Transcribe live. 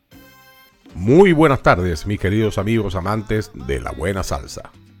Muy buenas tardes, mis queridos amigos amantes de la buena salsa.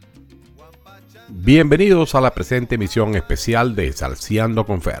 Bienvenidos a la presente emisión especial de Salseando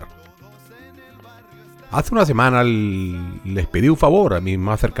con Fer. Hace una semana les pedí un favor a mis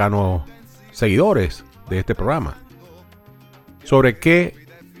más cercanos seguidores de este programa sobre qué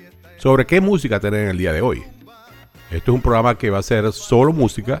música tener en el día de hoy. Esto es un programa que va a ser solo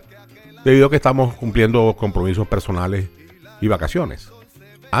música debido a que estamos cumpliendo compromisos personales y vacaciones.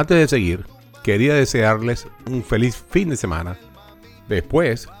 Antes de seguir, quería desearles un feliz fin de semana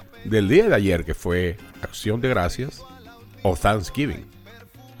después del día de ayer, que fue Acción de Gracias o Thanksgiving.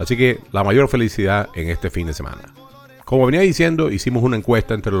 Así que la mayor felicidad en este fin de semana. Como venía diciendo, hicimos una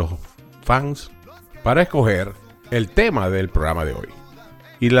encuesta entre los fans para escoger el tema del programa de hoy.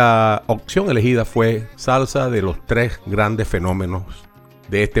 Y la opción elegida fue salsa de los tres grandes fenómenos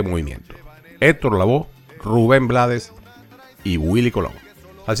de este movimiento: Héctor Lavoe, Rubén Blades y Willy Colón.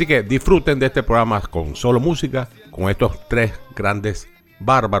 Así que disfruten de este programa con solo música, con estos tres grandes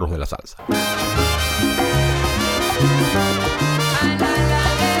bárbaros de la salsa.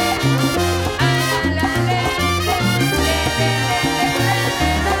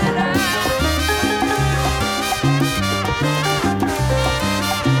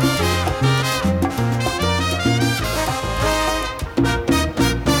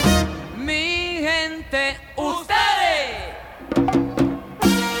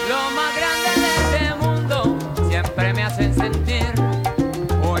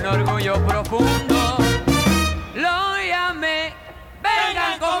 Profundo, lo llamé,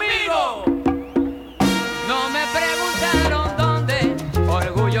 vengan conmigo. No me preguntaron dónde,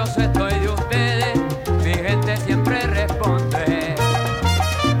 orgulloso estoy de ustedes, mi gente siempre responde.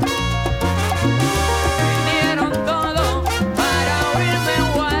 Vinieron todos para oírme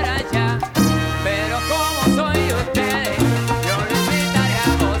en guaracha, pero como soy ustedes, yo lo invitaré a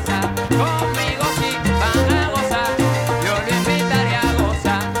gozar. Conmigo sí van a gozar, yo lo invitaré a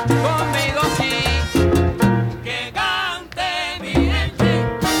gozar. Conmigo sí, que cante mi gente.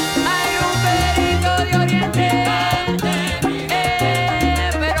 Hay un perito de oriente,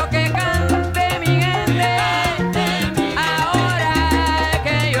 pero que cante mi gente. Ahora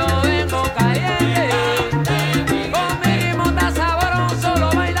que yo vengo caliente, con mi ritmo tan sabroso lo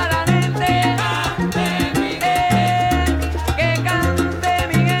baila la gente. Que cante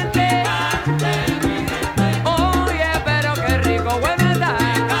mi gente. Oye, pero qué rico huele está.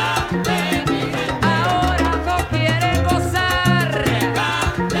 Ahora no quieren gozar.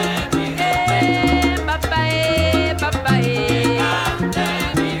 Papá,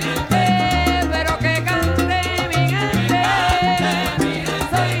 pero que cante mi gente.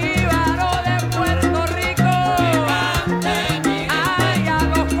 Soy jíbaro de Puerto Rico. Ay, a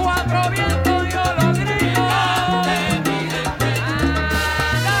los cuatro vientos yo lo grito.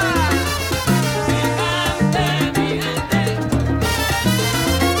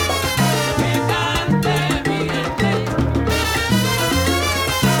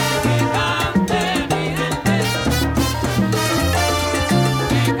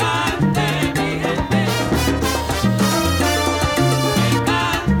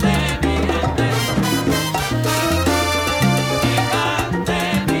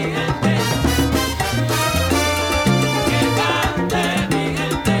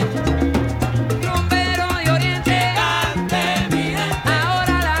 Rumbero de oriente,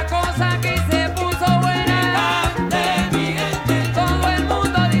 ahora la cosa aquí se puso buena. Todo el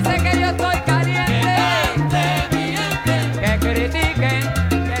mundo dice que yo estoy caliente. Que critiquen,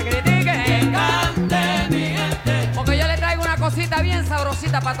 porque yo le traigo una cosita bien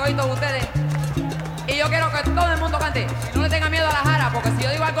sabrosita para todos ustedes. Y yo quiero que todo el mundo cante. No le tengan miedo a la jara, porque si yo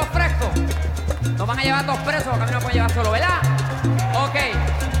digo algo fresco, nos van a llevar todos presos, porque a mí no pueden llevar solo, ¿verdad? Ok,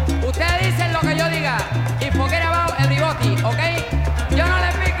 ustedes dicen lo que yo diga y forget about everybody, ¿ok? Yo no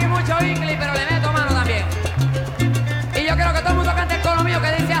le pique mucho inglés, pero le meto mano también. Y yo quiero que todo el mundo cante el coro mío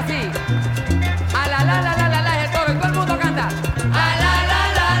que dice así: a la es el coro, y todo el mundo canta a la,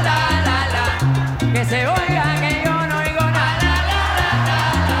 que se oiga que yo no oigo nada.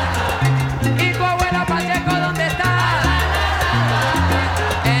 Y tu abuela Pacheco, ¿dónde está?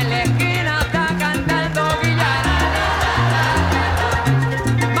 En la esquina está cantando Villar.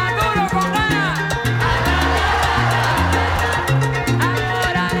 Maduro con ganas.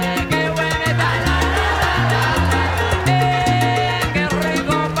 Ahora es que buena está. Qué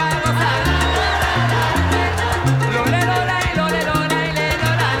rico para gozar. Lo le lo la y lo le lo la y le lo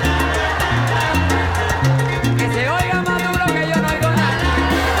la.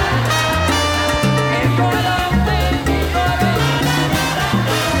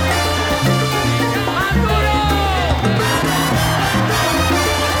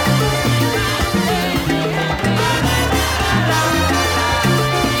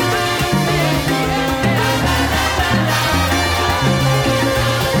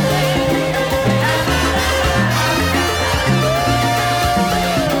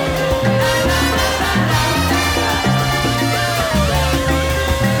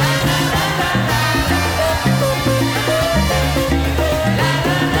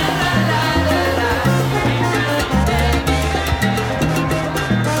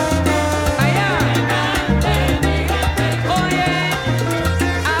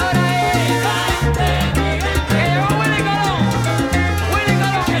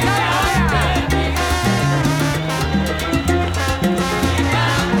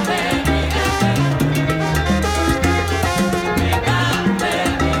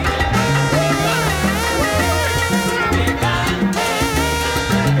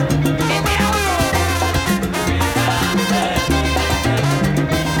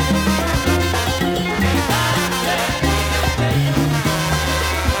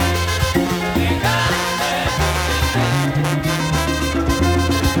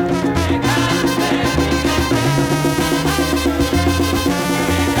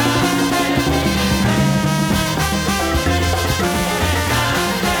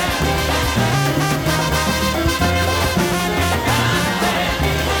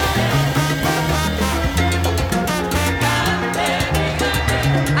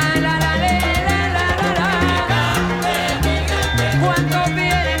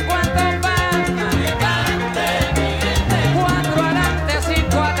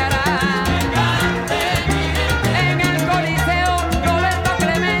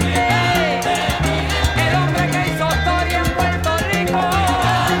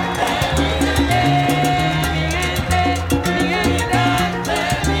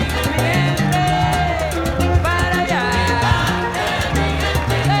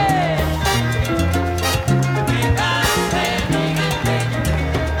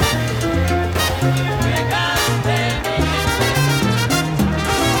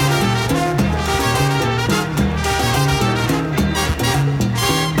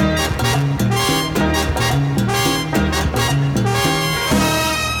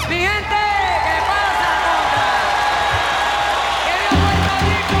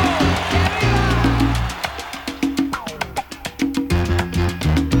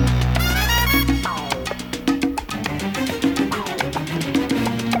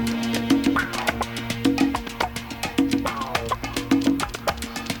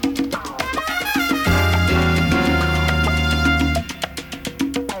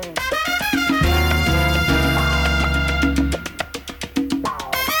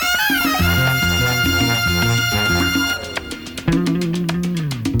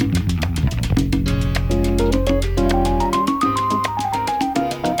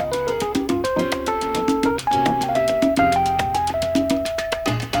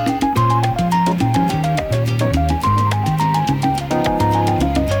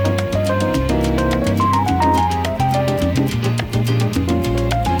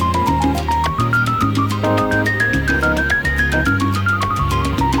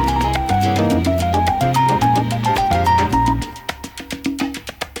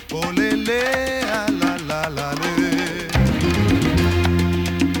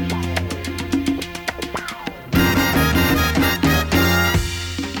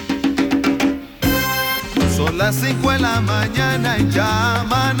 las 5 de la mañana y ya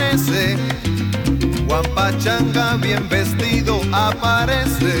amanece. Juan Pachanga bien vestido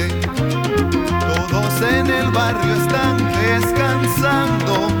aparece. Todos en el barrio están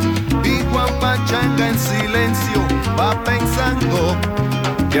descansando y Juan Pachanga en silencio va pensando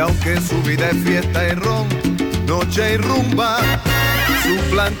que aunque su vida es fiesta y ron, noche y rumba, su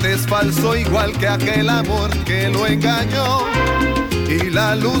plante es falso igual que aquel amor que lo engañó. Y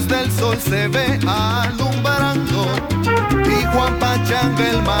la luz del sol se ve alumbrando y Juan Pachanga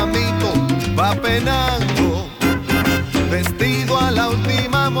el mamito va penando, vestido a la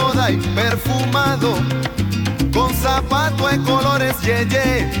última moda y perfumado, con zapatos de colores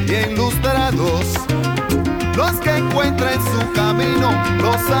yeye bien lustrados. Los que encuentra en su camino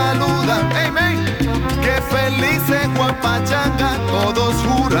los saludan, hey, man, que feliz es Juan Pachanga, todos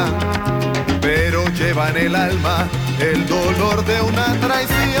juran, pero lleva en el alma el dolor de una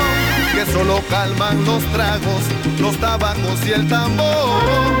traición que solo calman los tragos, los tabacos y el tambor.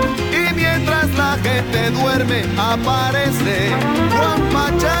 Y mientras la gente duerme aparece Juan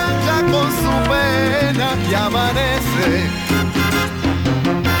Pachanga con su pena y amanece.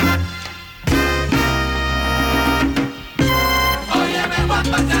 Óyeme Juan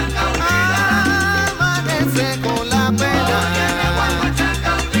Pachanga, olvídala. Amanece con la pena. Óyeme Juan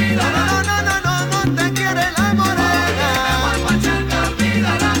Pachanga, olvídala. No te quiere la morena. Óyeme Juan Pachanga,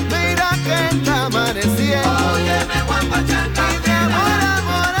 olvídala. Mira que está amaneciendo. Óyeme Juan Pachanga, Y de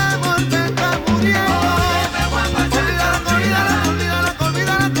amor te está muriendo. óyeme Juan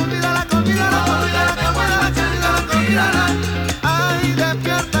Pachanga, olvídala. Ay,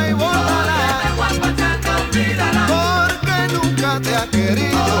 despierta y bótala, Óyeme Juan Pachanga, olvídala. porque nunca te ha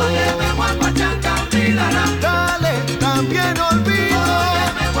querido. Óyeme Juan Pachanga, olvídala. Dale, también olvido.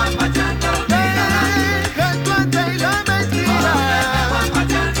 Óyeme Juan Pachanga, olvídala. Deja el plante y la mentira, Óyeme Juan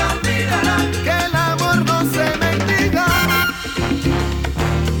Pachanga, olvídala. que el amor no se mendiga.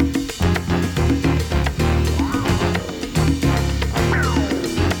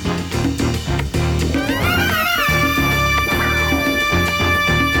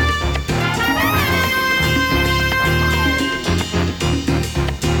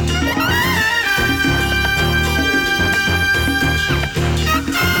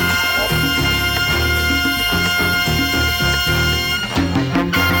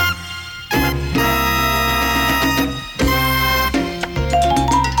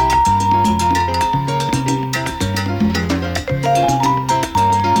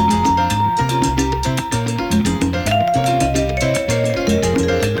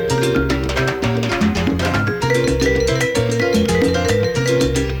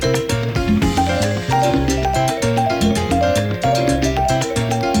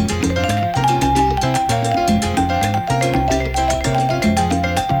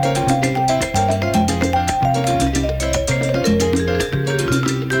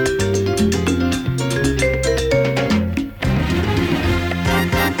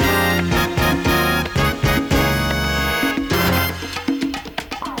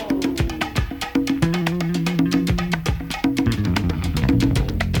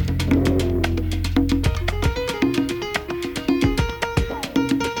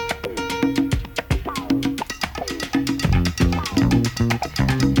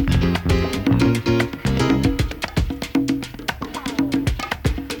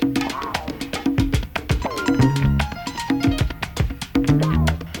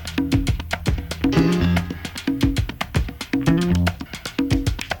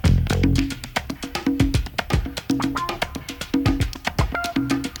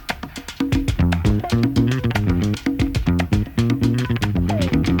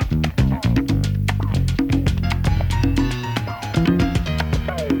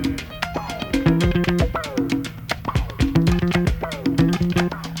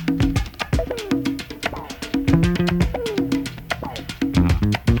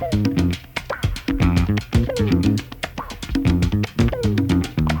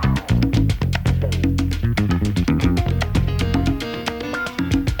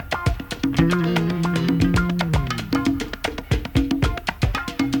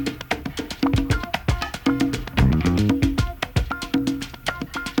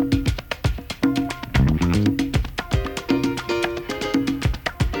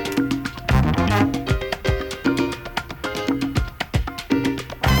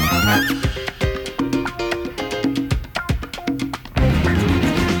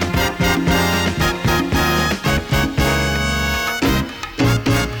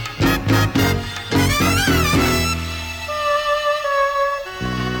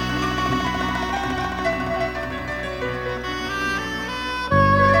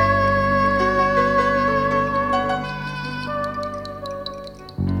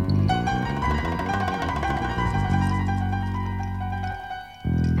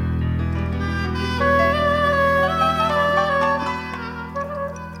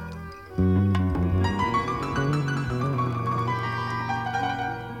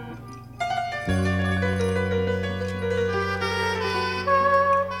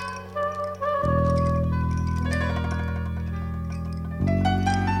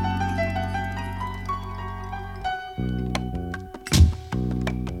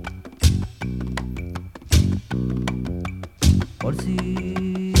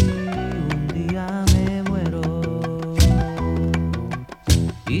 un día me muero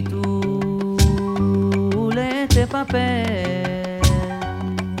y tú lees este papel,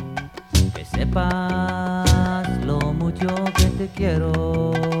 que sepas lo mucho que te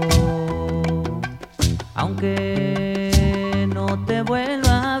quiero, aunque no te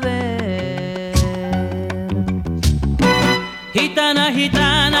vuelva a ver. Gitana,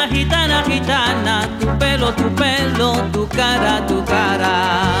 gitana, gitana, gitana, tu pelo, tu cara, tu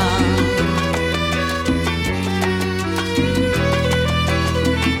cara.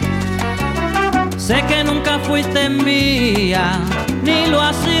 Sé que nunca fuiste mía, ni lo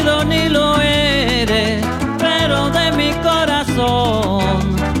has sido ni lo eres, pero de mi corazón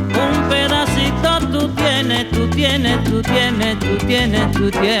un pedacito tú tienes, tú tienes, tú tienes, tú tienes,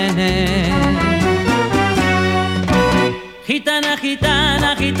 tú tienes. Gitana,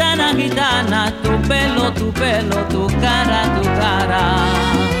 gitana, gitana, gitana, tu pelo, tu cara, tu cara.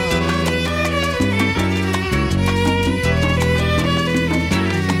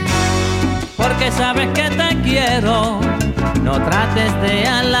 Porque sabes que te quiero, no trates de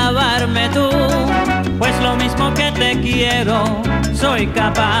alabarme tú, pues lo mismo que te quiero, soy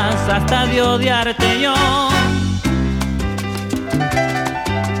capaz hasta de odiarte yo.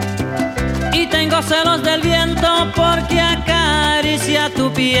 Y tengo celos del viento porque acaricia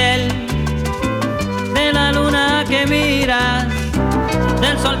tu piel, de la luna que miras,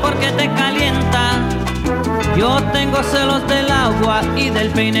 del sol porque te calienta. Yo tengo celos del agua y del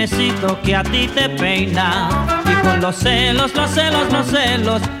peinecito que a ti te peina. Y con los celos, los celos, los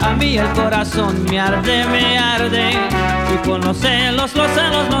celos, a mí el corazón me arde, me arde. Y con los celos, los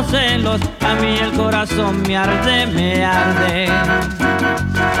celos, los celos, a mí el corazón me arde, me arde.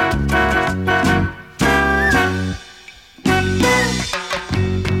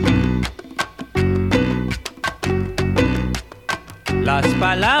 Las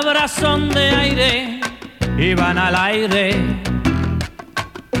palabras son de aire y van al aire.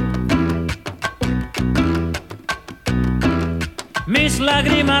 Mis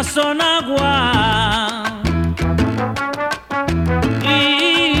lágrimas son agua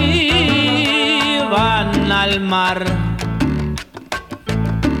y van al mar.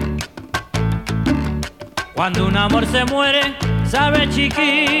 Cuando un amor se muere, sabes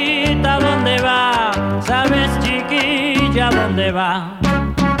chiquita dónde va, sabes chiquilla dónde va.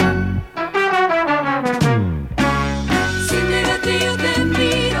 Sin mirarte yo te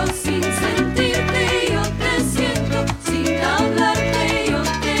miro, sin sentirte yo te siento, sin hablarte yo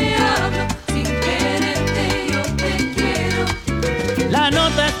te hablo, sin quererte yo te quiero. La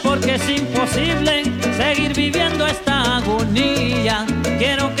nota es porque es imposible seguir viviendo esta agonía.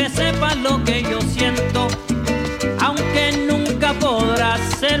 Quiero que sepas lo que yo siento, aunque nunca podrás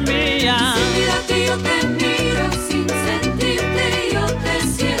ser mía. Sin mirarte yo te miro, sin sentirte yo te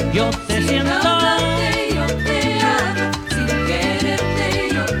siento, Yo te sin siento. hablarte yo te hablo, sin quererte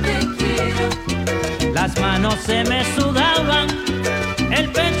yo te quiero. Las manos se me sudaban, el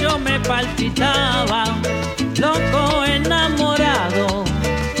pecho me palpitaba, loco enamorado,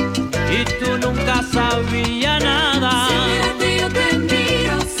 y tú nunca sabías nada. Sin mirarte yo te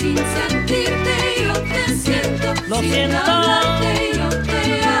miro, sin sentirte yo te siento, Lo sin siento. hablarte yo te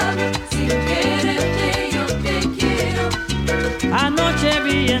hablo, sin quererte yo te quiero. Anoche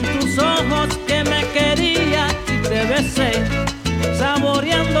vi en tus ojos que me quería y te besé,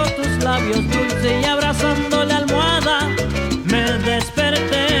 saboreando tus labios dulces y abrazando la almohada me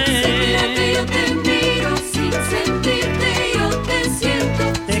desperté. Sin mirarte yo te miro, sin sentirte yo te siento,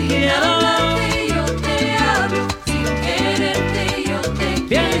 Te sin quiero. hablarte yo te hablo, sin quererte yo te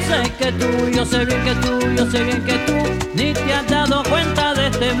Bien quiero. sé que tú, yo sé bien que tú, yo sé bien que tú ni te has dado cuenta de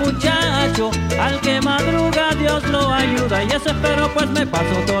este muchacho. Al que madruga Dios lo ayuda y eso espero, pues me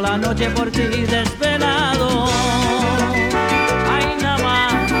paso toda la noche por ti desvelado. Ay, nada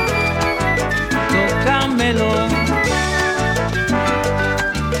más, tócamelo.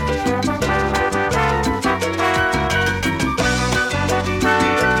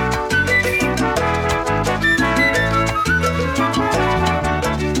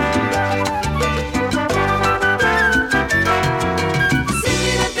 Sin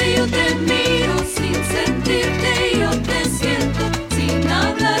mirarte yo te miro, sin sentirte yo te siento, sin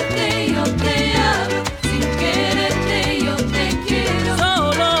hablarte yo te hablo, sin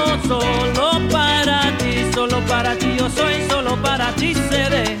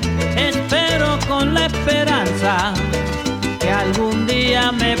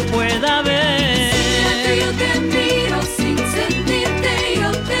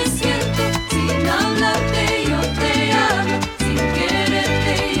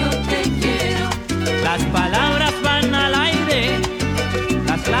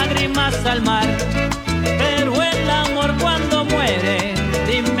llevas al mar. Pero el amor cuando muere,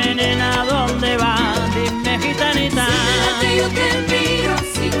 dime nena, ¿dónde va? Dime gitanita. Sin yo te miro,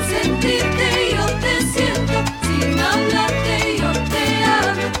 sin sentirte yo te siento, sin hablarte yo te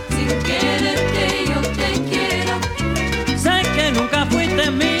hablo, sin quererte yo te quiero. Sé que nunca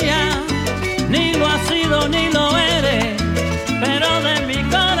fuiste mía, ni lo has sido ni lo eres, pero de mi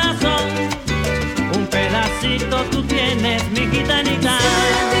corazón un pedacito tú tienes, mi gitanita.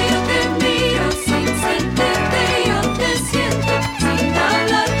 Yo te miro, sin sentirte yo te siento, sin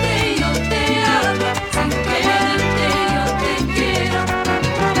hablarte yo te hablo, sin quererte yo te quiero.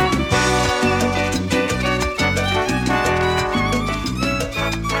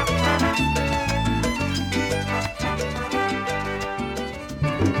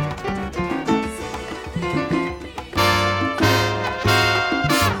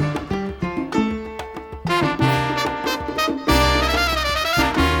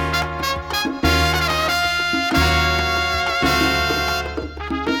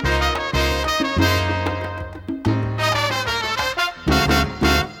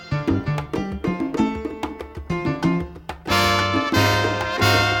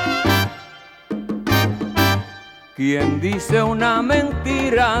 Quien dice una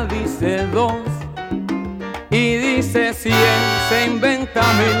mentira dice dos, y dice 100, se inventa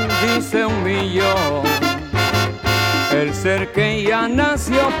 1000, dice 1.000.000. El ser que ya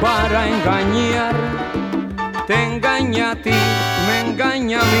nació para engañar, te engaña a ti, me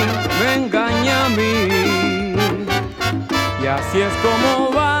engaña a mí, me engaña a mí. Y así es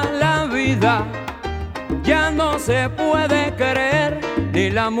como va la vida, ya no se puede creer ni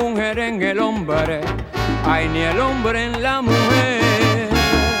la mujer en el hombre, ay, ni el hombre en la mujer.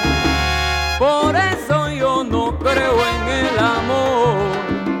 Por eso yo no creo en el amor,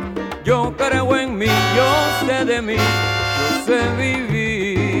 yo creo en mí, yo sé de mí, yo sé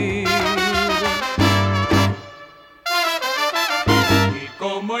vivir. ¿Y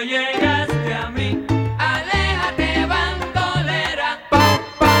cómo llegaste a mí? Aléjate, bandolera. Pa,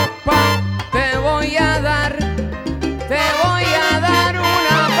 pa, pa, te voy a dar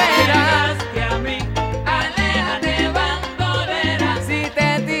una pena. Llegaste a mí, Aléjate, bandolera. Si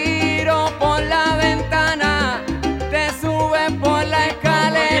te tiro por la ventana, te subes por la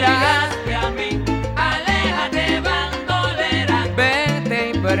escalera. llegaste a mí, Aléjate, bandolera. Vete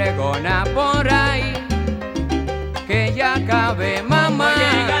y pregona por ahí, que ya acabe mamá.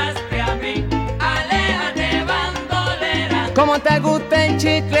 llegaste a mí, Aléjate, bandolera. ¿Cómo te gusta el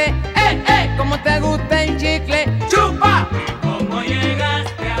chicle? ¿Cómo te gusta el chicle? ¡Chupa! ¿cómo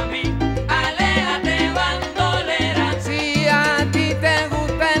llegaste a mí? Aléjate, bandolera. Si a ti te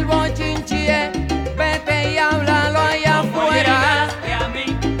gusta el bochinchie, vete y háblalo allá afuera. Llegaste a mí,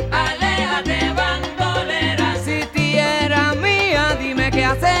 Aléjate, bandolera. Si tierra mía, dime qué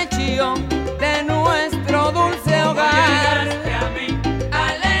has hecho de nuestro dulce hogar. llegaste a mí,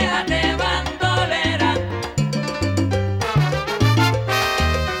 Aléjate, bandolera.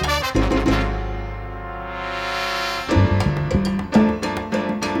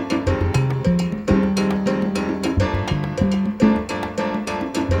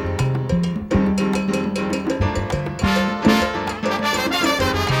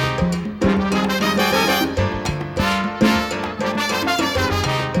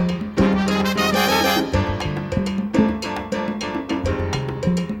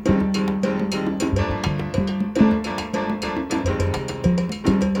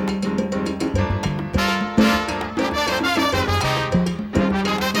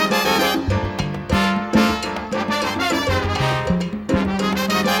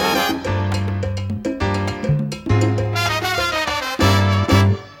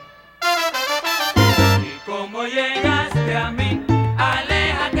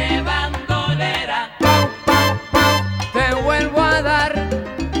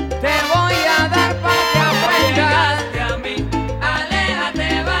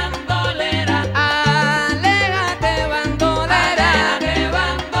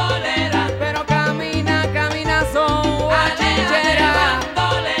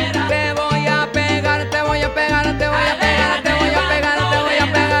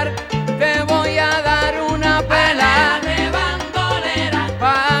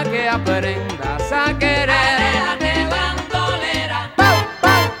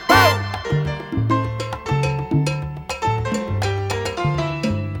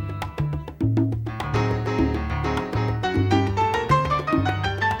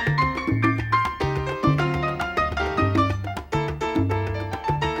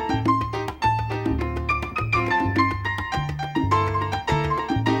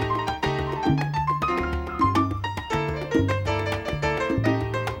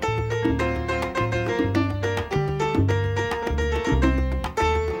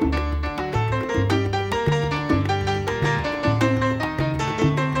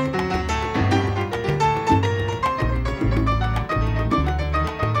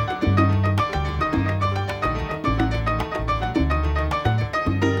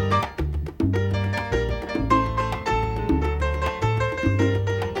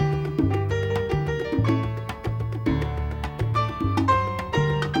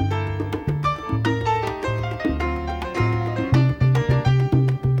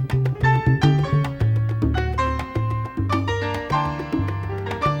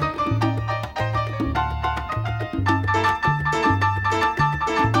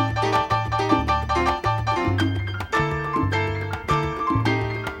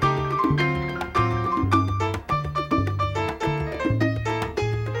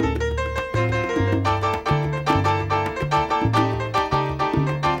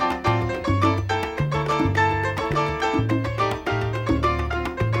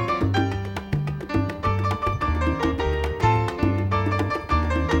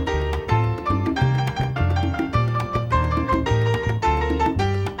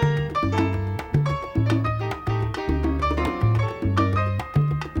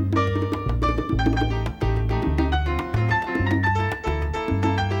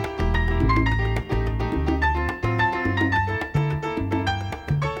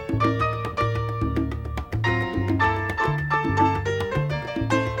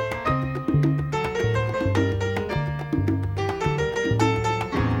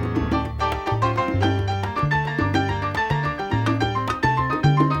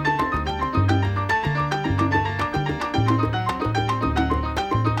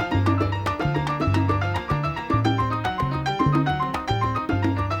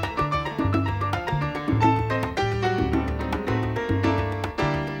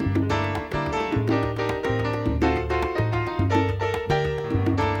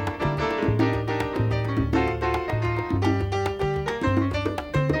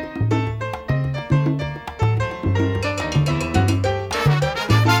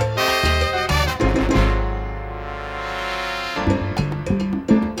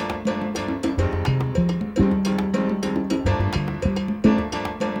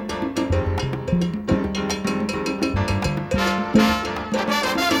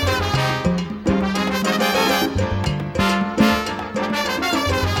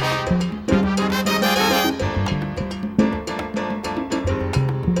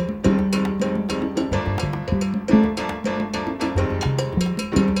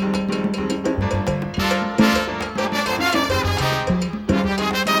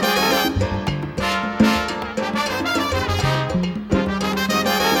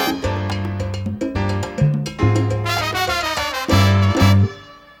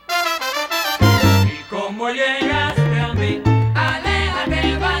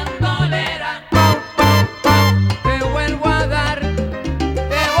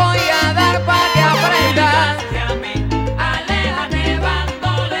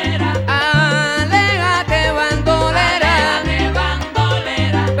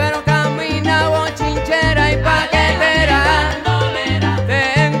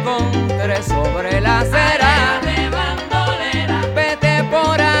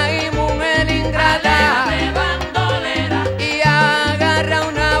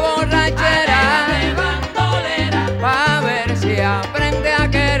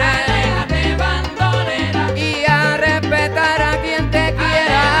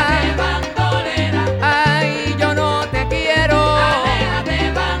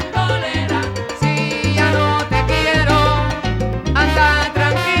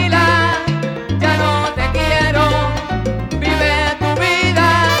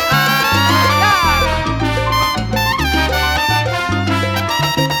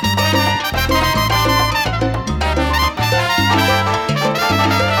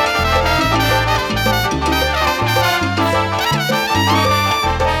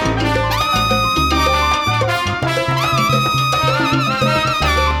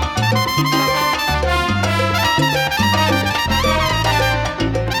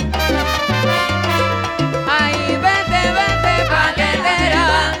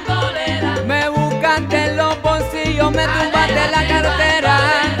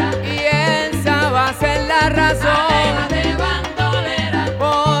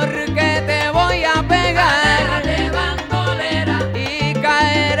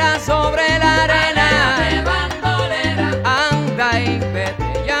 sobre la arena. Aléjate, bandolera. Anda y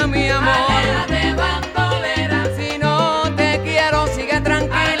vete ya, mi amor. Aléjate, bandolera. Si no te quiero, sigue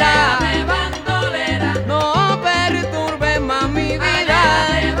tranquila. Aléjate, bandolera. No perturbes más mi vida,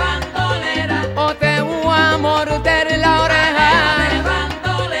 Aléjate, bandolera. o te voy a morder la oreja. Aléjate,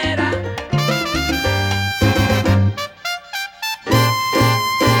 bandolera.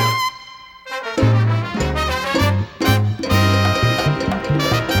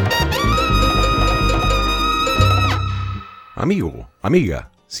 Amigo,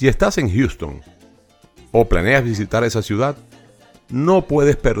 amiga, si estás en Houston o planeas visitar esa ciudad, no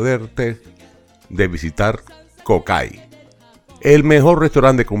puedes perderte de visitar Kokai, el mejor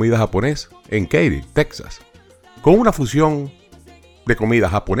restaurante de comida japonés en Katy, Texas, con una fusión de comida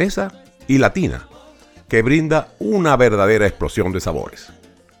japonesa y latina que brinda una verdadera explosión de sabores.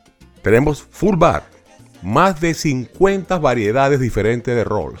 Tenemos full bar, más de 50 variedades diferentes de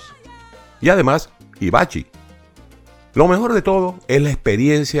rolls y además hibachi. Lo mejor de todo es la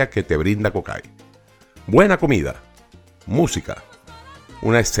experiencia que te brinda Kokai. Buena comida, música,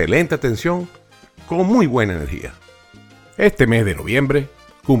 una excelente atención con muy buena energía. Este mes de noviembre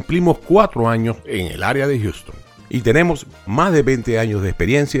cumplimos 4 años en el área de Houston y tenemos más de 20 años de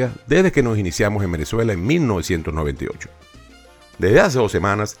experiencia desde que nos iniciamos en Venezuela en 1998. Desde hace 2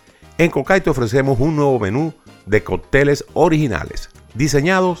 semanas, en Kokai te ofrecemos un nuevo menú de cócteles originales,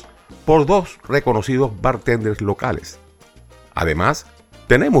 diseñados por 2 reconocidos bartenders locales. Además,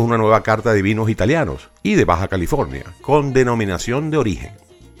 tenemos una nueva carta de vinos italianos y de Baja California, con denominación de origen.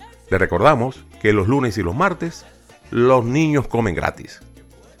 Le recordamos que los lunes y los martes, los niños comen gratis.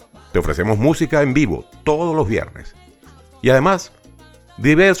 Te ofrecemos música en vivo todos los viernes. Y además,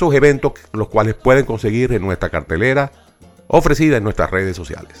 diversos eventos los cuales pueden conseguir en nuestra cartelera ofrecida en nuestras redes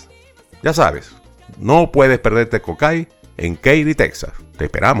sociales. Ya sabes, no puedes perderte Kokai en Katy, Texas. Te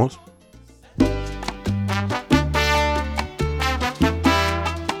esperamos.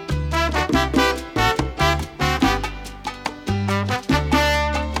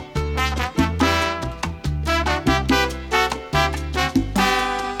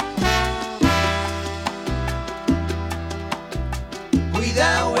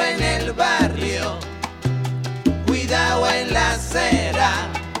 Cuidado en el barrio, cuidado en la acera,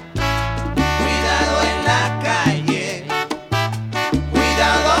 cuidado en la calle,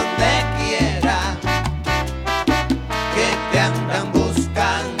 cuidado donde quiera, que te andan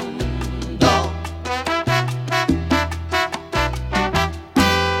buscando.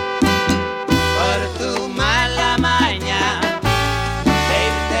 Por tu mala maña de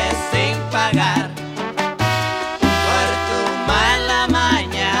irte sin pagar. Por tu mala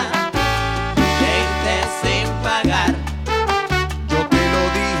maña de irte sin pagar. Yo te lo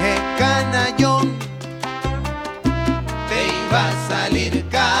dije, canallón, te iba a salir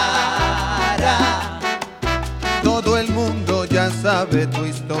cara. Todo el mundo ya sabe tu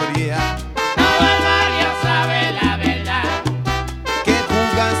historia, Todo el barrio sabe la verdad. que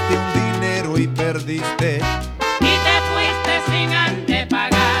jugaste un dinero y perdiste. Y te fuiste sin antes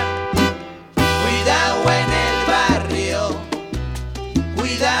pagar. Cuidado en el barrio,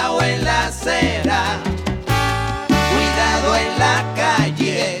 cuidado en la acera, cuidado en la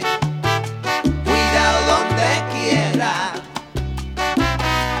calle, cuidado donde quiera,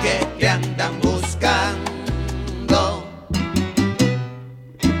 que te andan buscando.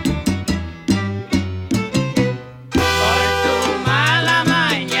 Por tu mala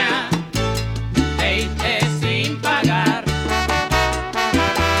maña te irte sin pagar.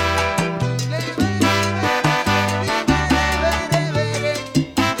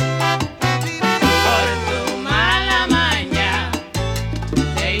 Por tu mala maña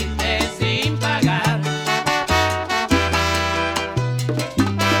te irte sin pagar.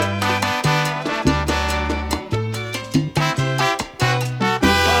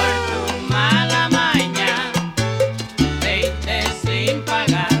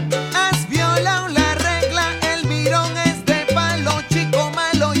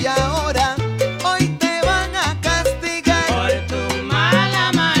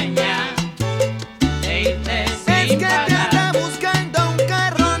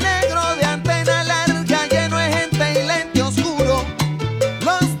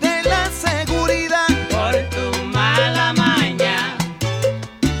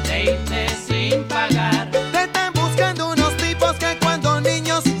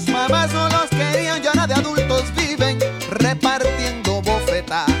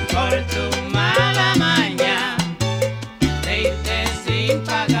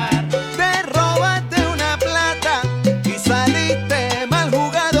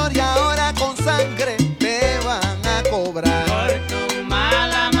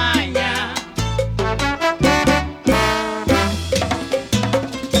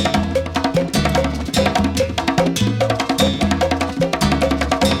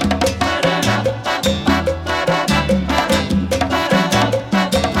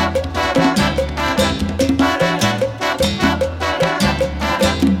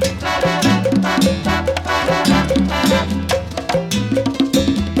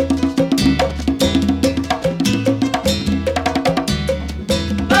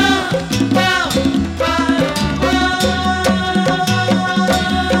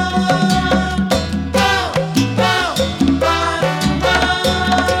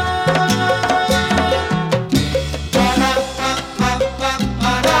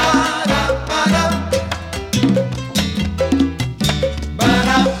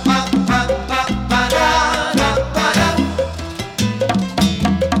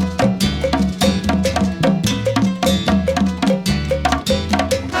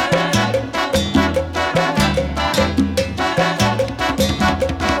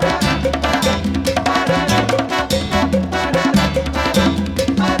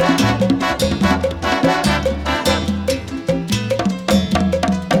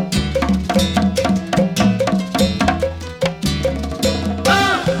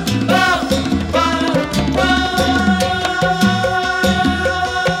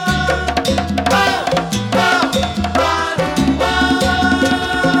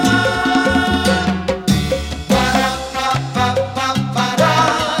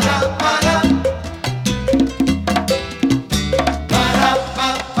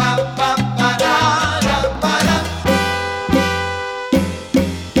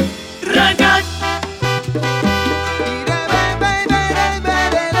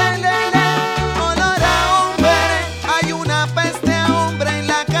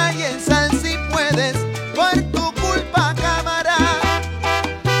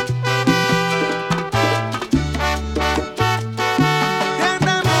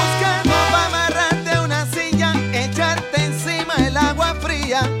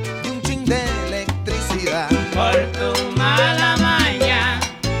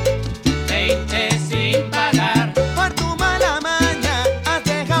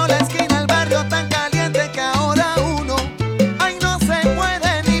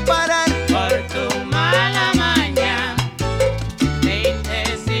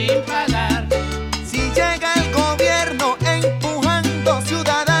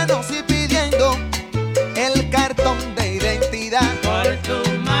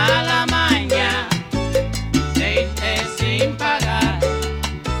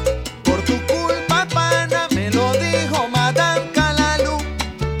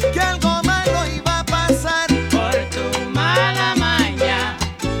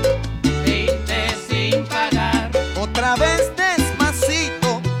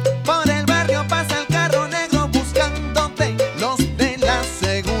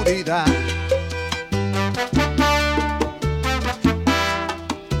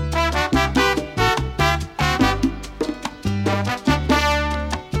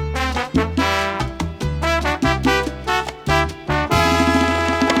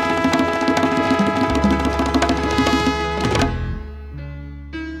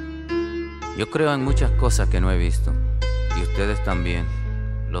 creo en muchas cosas que no he visto, y ustedes también,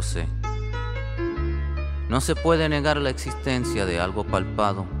 lo sé. No se puede negar la existencia de algo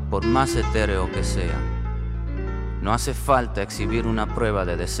palpado, por más etéreo que sea. No hace falta exhibir una prueba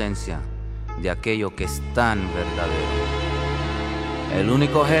de decencia de aquello que es tan verdadero. El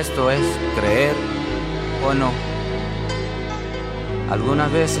único gesto es creer o no.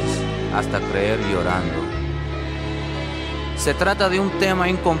 Algunas veces hasta creer llorando. Se trata de un tema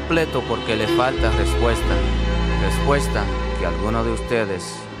incompleto porque le falta respuesta. Respuesta que alguno de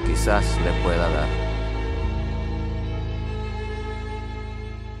ustedes quizás le pueda dar.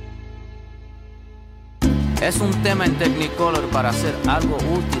 Es un tema en Technicolor para hacer algo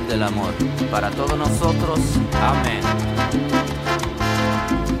útil del amor. Para todos nosotros, amén.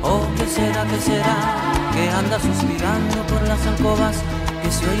 Oh, ¿qué será, que anda suspirando por las alcobas?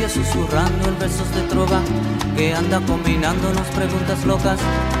 Que se oye susurrando en versos de trova, que anda combinándonos preguntas locas,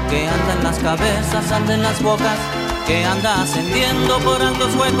 que anda en las cabezas, anda en las bocas, que anda ascendiendo por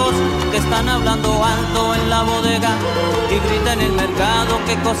altos huecos, que están hablando alto en la bodega y grita en el mercado.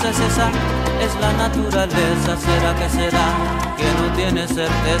 ¿Qué cosa es esa? Es la naturaleza. ¿Será que será? Que no tiene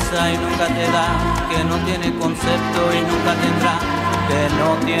certeza y nunca te da, que no tiene concepto y nunca tendrá, que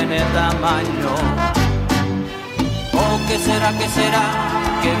no tiene tamaño. Oh, ¿qué será,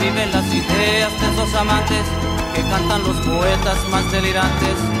 que viven las ideas de esos amantes, que cantan los poetas más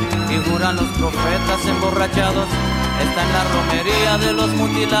delirantes y juran los profetas emborrachados? Está en la romería de los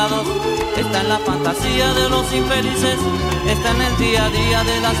mutilados, está en la fantasía de los infelices, está en el día a día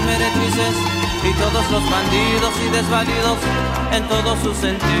de las meretrices y todos los bandidos y desvalidos en todos sus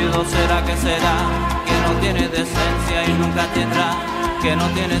sentidos. ¿Será que no tiene decencia y nunca tendrá, que no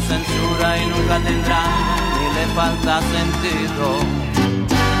tiene censura y nunca tendrá, ni le falta sentido?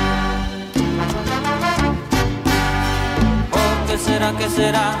 Oh, ¿qué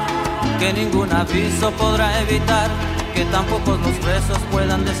será? Que ningún aviso podrá evitar, que tampoco los presos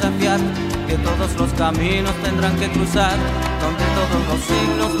puedan desafiar, que todos los caminos tendrán que cruzar, donde todos los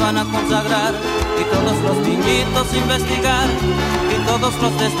signos van a consagrar, y todos los niñitos investigar, y todos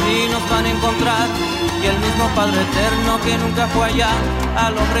los destinos van a encontrar, y el mismo Padre Eterno que nunca fue allá,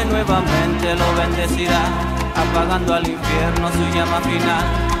 al hombre nuevamente lo bendecirá, apagando al infierno su llama final,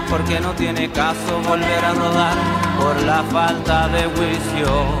 porque no tiene caso volver a rodar por la falta de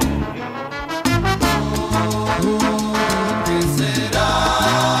juicio. ¿Qué será?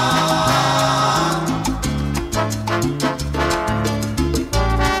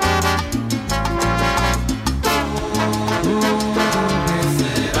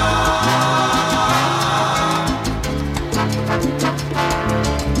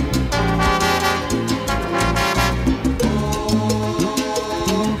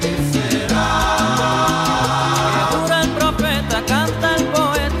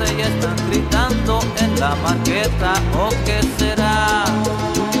 La maqueta, ¿o qué será?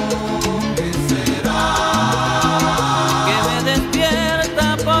 ¿Qué será? Que me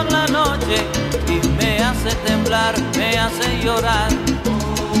despierta por la noche y me hace temblar, me hace llorar.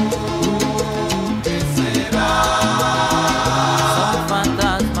 ¿Qué será?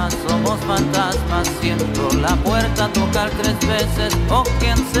 Somos fantasmas, siento la puerta tocar 3 veces, ¿o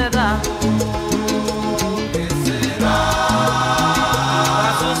quién será? ¿Qué será?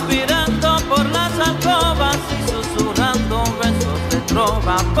 Suspirando por las alcobas y susurrando besos de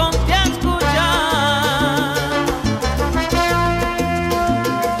trova, ponte a escuchar.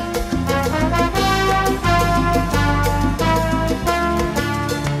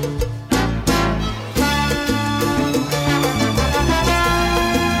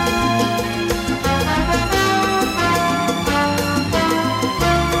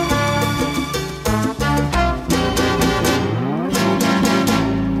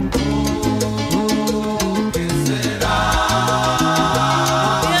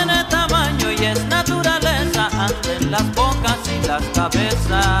 Las bocas y las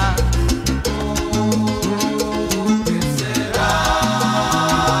cabezas. ¿Qué será?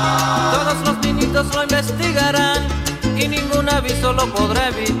 Todos los niñitos lo investigarán y ningún aviso lo podrá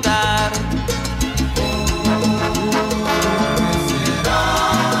evitar. ¿Qué será?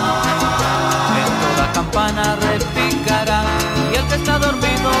 En toda campana repicará y el que está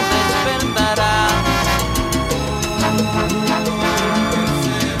dormido despertará.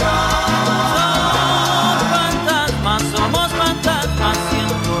 Somos fantasmas,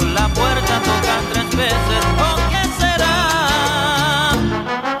 siento la puerta tocar 3 veces, ¿o qué será?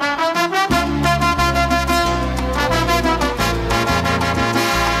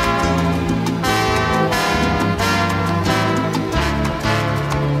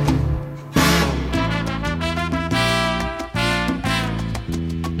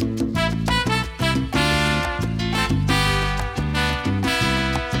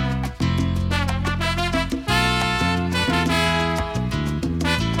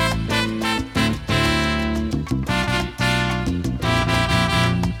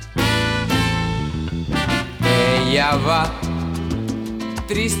 Ella va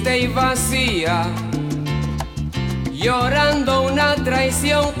triste y vacía, llorando una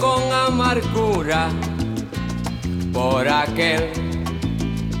traición con amargura por aquel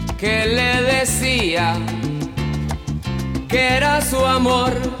que le decía que era su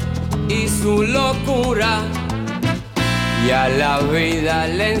amor y su locura. Y a la vida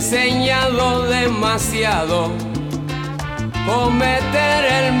le he enseñado demasiado. Cometer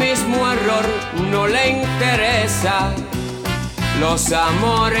el mismo error no le interesa. Los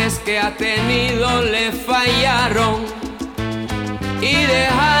amores que ha tenido le fallaron y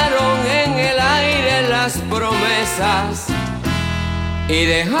dejaron en el aire las promesas. Y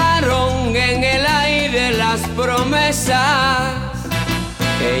dejaron en el aire las promesas.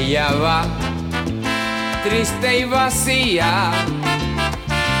 Ella va triste y vacía,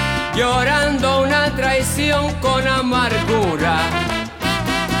 llorando una traición con amargura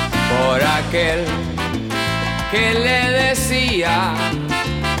por aquel que le decía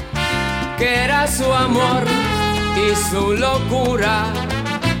que era su amor y su locura.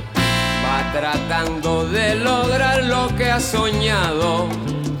 Va tratando de lograr lo que ha soñado.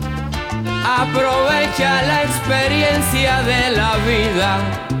 Aprovecha la experiencia de la vida.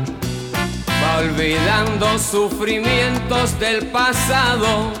 Va olvidando sufrimientos del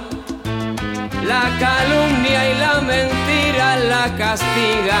pasado. La calumnia y la mentira la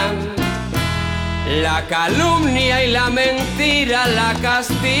castigan. La calumnia y la mentira la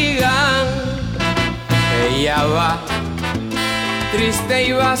castigan. Ella va triste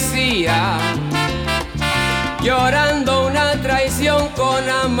y vacía, llorando una traición con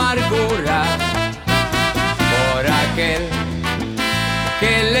amargura por aquel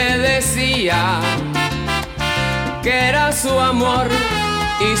que le decía que era su amor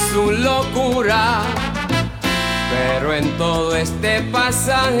y su locura. Pero en todo este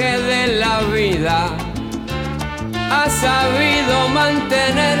pasaje de la vida ha sabido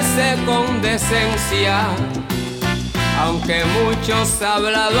mantenerse con decencia. Aunque muchos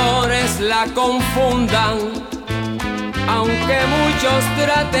habladores la confundan, aunque muchos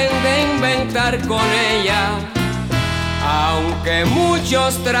traten de inventar con ella, aunque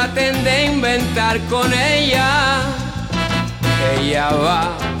muchos traten de inventar con ella, ella va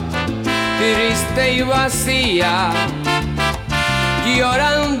triste y vacía,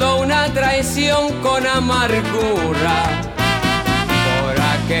 llorando una traición con amargura por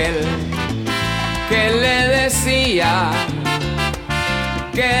aquel que le decía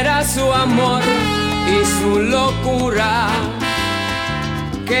que era su amor y su locura,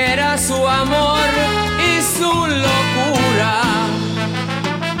 que era su amor y su locura.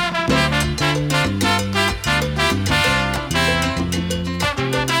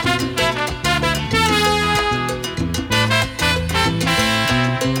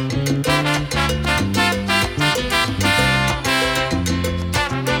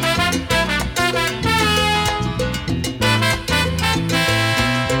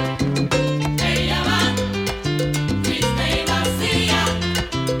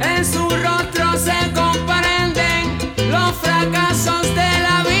 En su rostro se comprenden los fracasos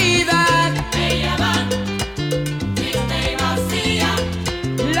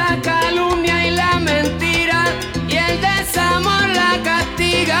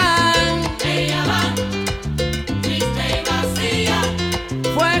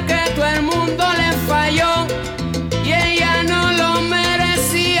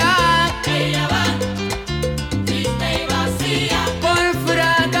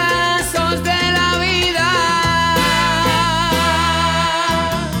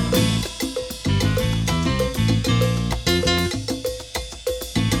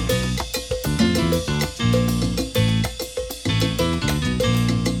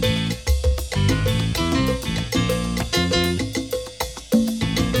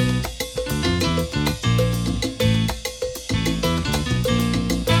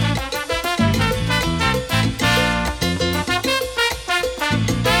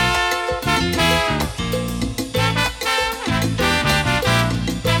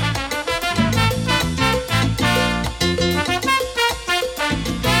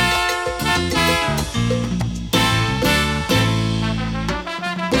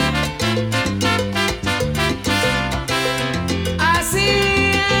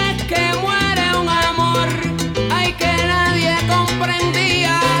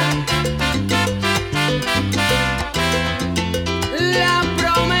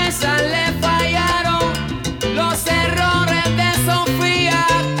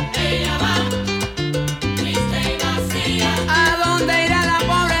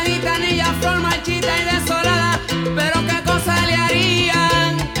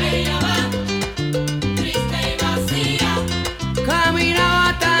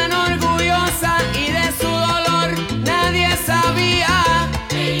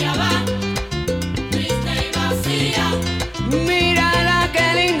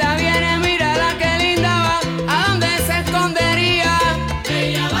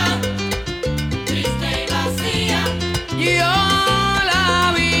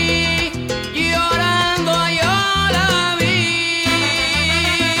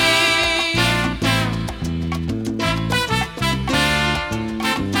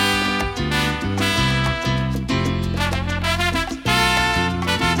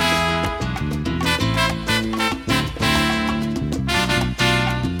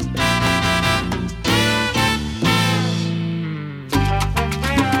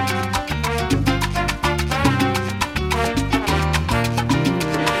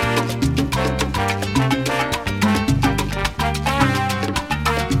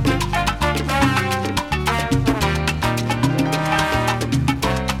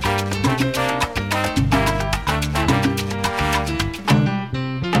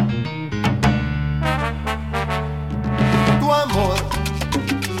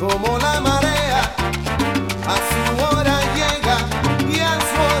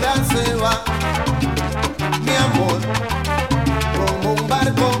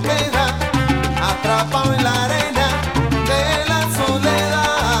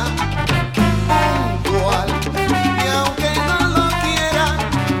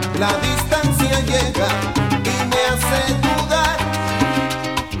la distancia llega y me hace dudar.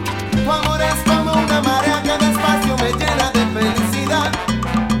 Tu amor es como una marea que despacio me llena de felicidad,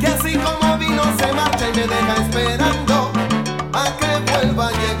 que así como vino se marcha y me deja esperando a que vuelva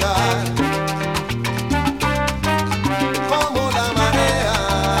a llegar. Como la marea,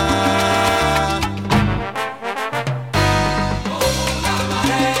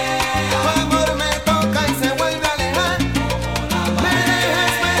 tu amor me toca y se vuelve a alejar, me deja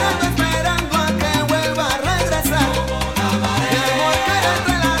esperando a que vuelva a regresar. Mi amor queda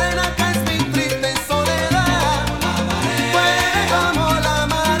entre la arena que es mi triste soledad, puede como la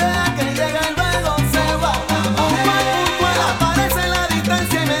marea que llega y luego se va. Puntual aparece en la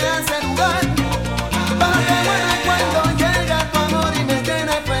distancia y me hace dudar, para que vuelva cuando llega tu amor y me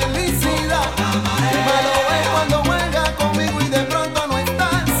llena de felicidad. Qué malo es cuando juega conmigo y de pronto no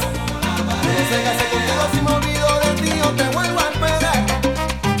estás. No sé qué hacer contigo si me olvido de ti o te vuelvo a esperar.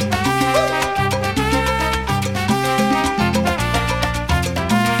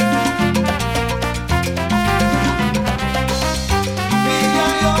 Y ya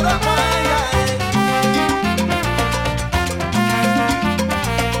lloro para ella,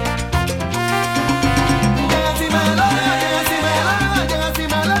 llega si me larga, llega si me larga, llega si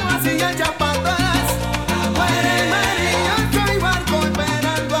me larga, así echa para atrás. Muere María, soy barco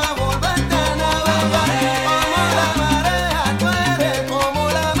esperando a volverte a navegar. Como la marea, tú eres como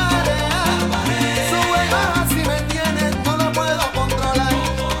la marea. Sube y baja si me tienes, no lo puedo controlar.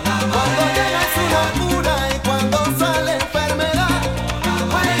 Cuando llega es una cura y cuando sale enfermedad.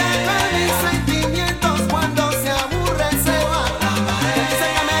 Juega con mis sentimientos, cuando se aburre se va. Dice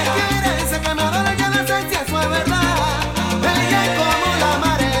que me quiere, dice que me adora, que la esencia eso es verdad. Ella es como la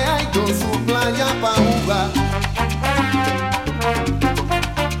marea y con su playa pa' jugar.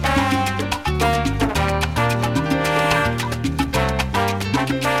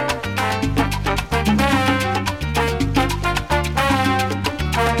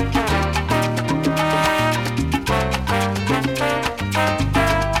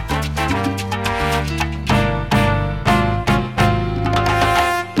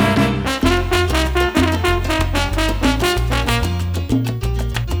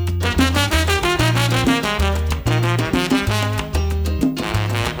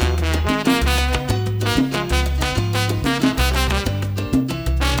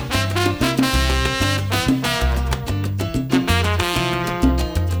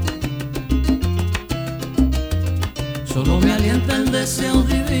 Solo me alienta el deseo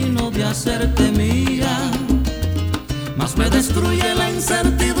divino de hacerte mía, mas me destruye la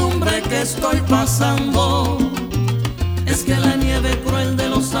incertidumbre que estoy pasando. Es que la nieve cruel de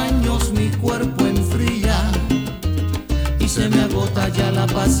los años mi cuerpo enfría y se me agota ya la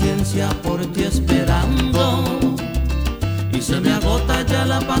paciencia por ti esperando. Y se me agota ya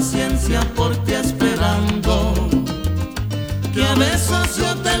la paciencia por ti esperando. Que a veces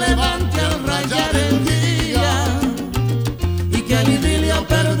yo te levante al rayar el día y que el idilio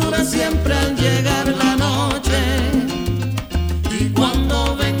perdure siempre al llegar la noche. Y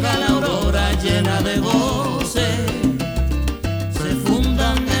cuando venga la aurora llena de goce, se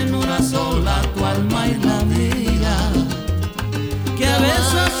fundan en una sola tu alma y la mía. Que a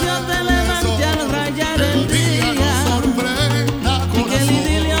veces yo te levante al rayar el día y que el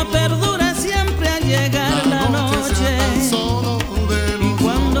idilio perdure siempre al llegar la noche. Y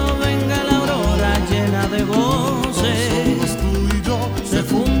cuando venga la aurora llena de goce, se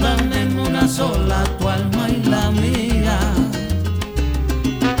fundan en una sola tu alma y la mía.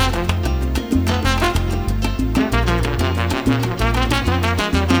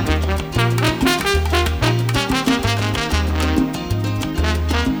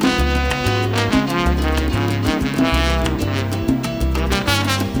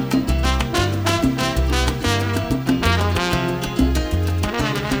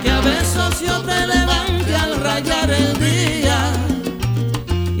 Que a besos yo te levante al rayar el día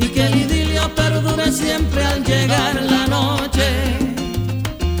y que el idilio perdure siempre al llegar la noche.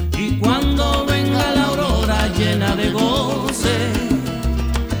 Y cuando venga la aurora llena de goce,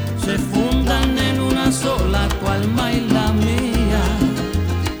 se fundan en una sola tu alma y la mía.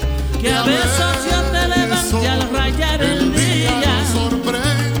 Que a besos yo te levante al rayar el día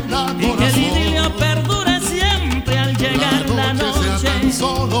y que el idilio perdure siempre al llegar la noche.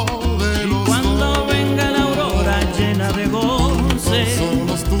 Y cuando venga la aurora llena de goce,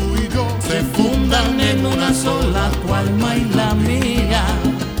 se fundan en una sola tu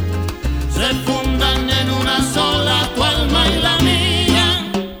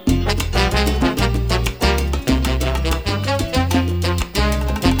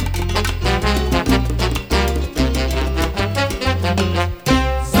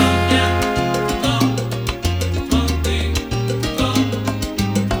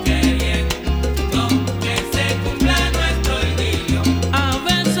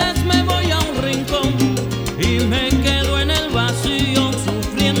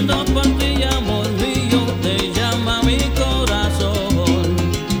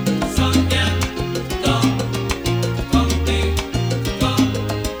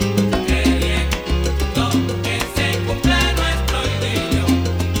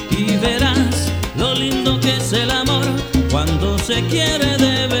y verás lo lindo que es el amor. Cuando se quiere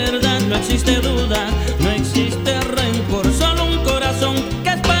de verdad no existe duda, no existe rencor, solo un corazón que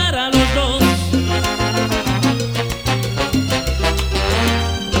es para los dos.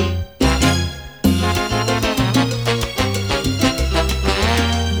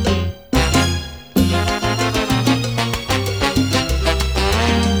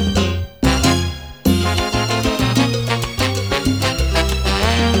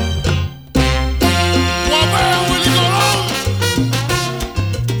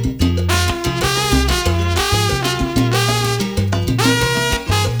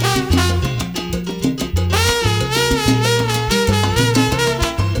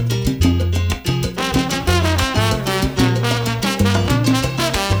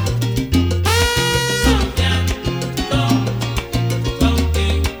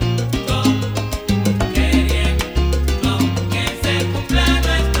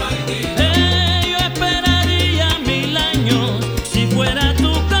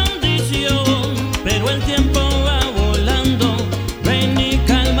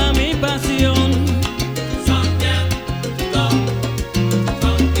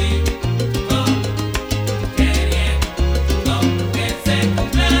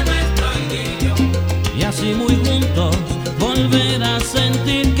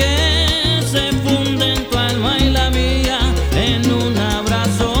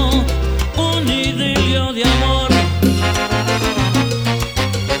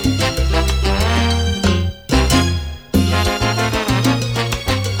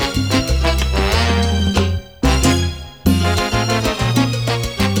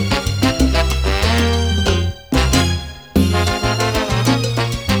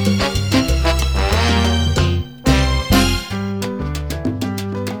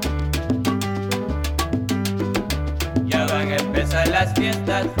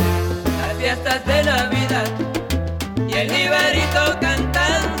 Fiestas de Navidad y el jibarito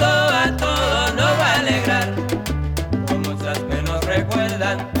cantando a todos nos va a alegrar, con muchas que nos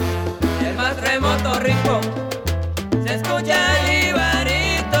recuerdan el más remoto rincón. Se escucha el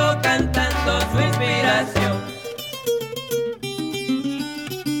jibarito cantando su inspiración.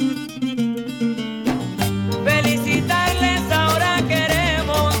 Felicitarles ahora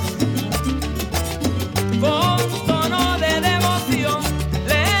queremos con tono de devoción.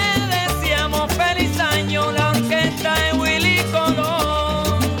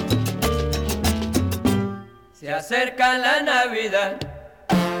 Se acerca la Navidad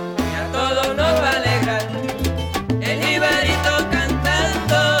y a todos nos va a alegrar, el jibarito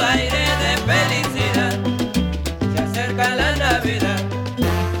cantando aire de felicidad. Se acerca la Navidad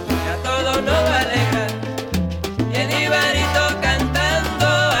y a todos nos va a alegrar, y el jibarito cantando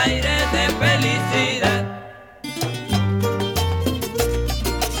aire de felicidad.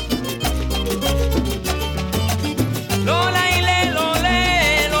 Lola y le,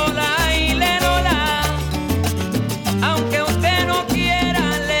 lole, lola y le, lola. Aunque usted no quiera,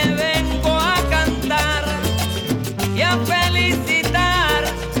 le vengo a cantar y a felicitar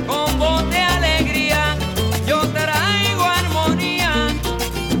con voz de alegría. Yo traigo armonía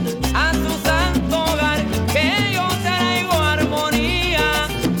a su santo hogar, que yo traigo armonía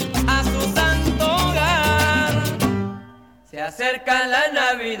a su santo hogar. Se acerca la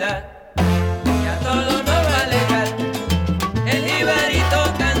Navidad y a todos nos va a alegrar, el jibarito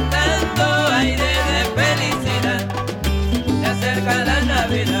cantando aire de felicidad. Se acerca la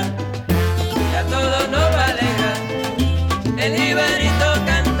Navidad y a todos nos va a alegrar, el jibarito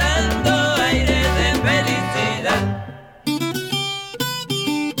cantando aire de felicidad.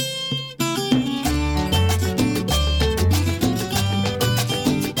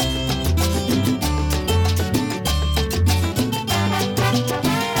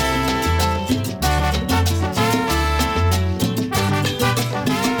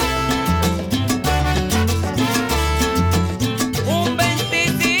 Un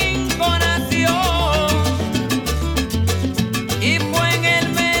 25 nació y fue en el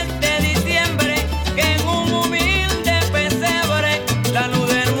mes de diciembre que en un humilde pesebre la luz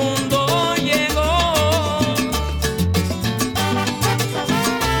del mundo llegó.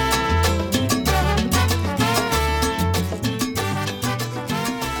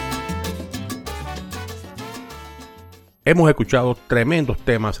 Hemos escuchado tremendos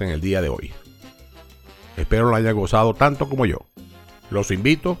temas en el día de hoy. Espero lo hayan gozado tanto como yo. Los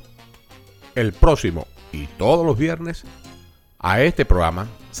invito el próximo y todos los viernes a este programa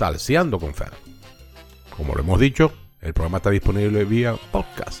Salseando con Fer. Como lo hemos dicho, el programa está disponible vía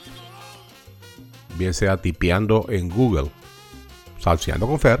podcast, bien sea tipeando en Google Salseando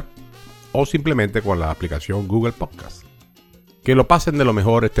con Fer o simplemente con la aplicación Google Podcast. Que lo pasen de lo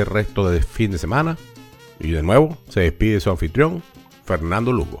mejor este resto de fin de semana. Y de nuevo, se despide su anfitrión,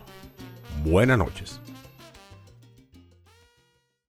 Fernando Lugo. Buenas noches.